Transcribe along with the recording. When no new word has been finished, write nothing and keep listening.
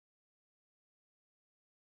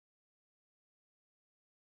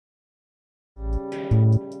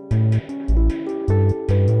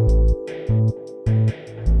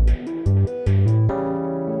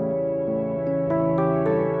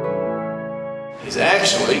is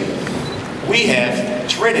actually, we have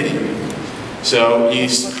Trinity. So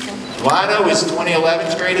Lano is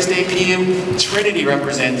 2011's greatest APU. Trinity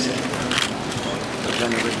represents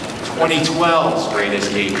 2012's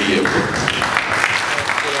greatest APU.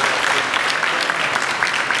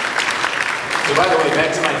 So by the way,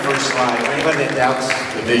 back to my first slide. For anybody that doubts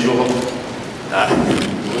the visual,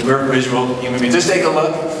 we're visual human beings. Just take a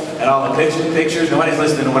look at all the pictures. Nobody's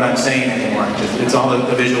listening to what I'm saying anymore. It's all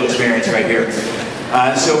the visual experience right here.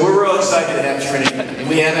 So we're real excited to have Trinity. And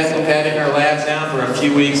we've had it in our labs now for a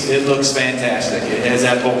few weeks. It looks fantastic. It has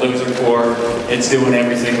that bulldozer core. It's doing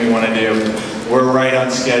everything we want to do. We're right on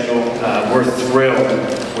schedule. We're thrilled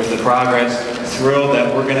with the progress. Thrilled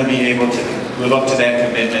that we're going to be able to live up to that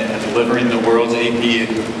commitment of delivering the world's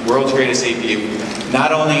APU, world's greatest APU,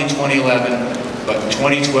 not only in 2011, but in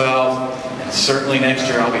 2012, and certainly next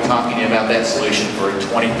year I'll be talking to you about that solution for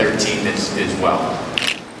 2013 as well.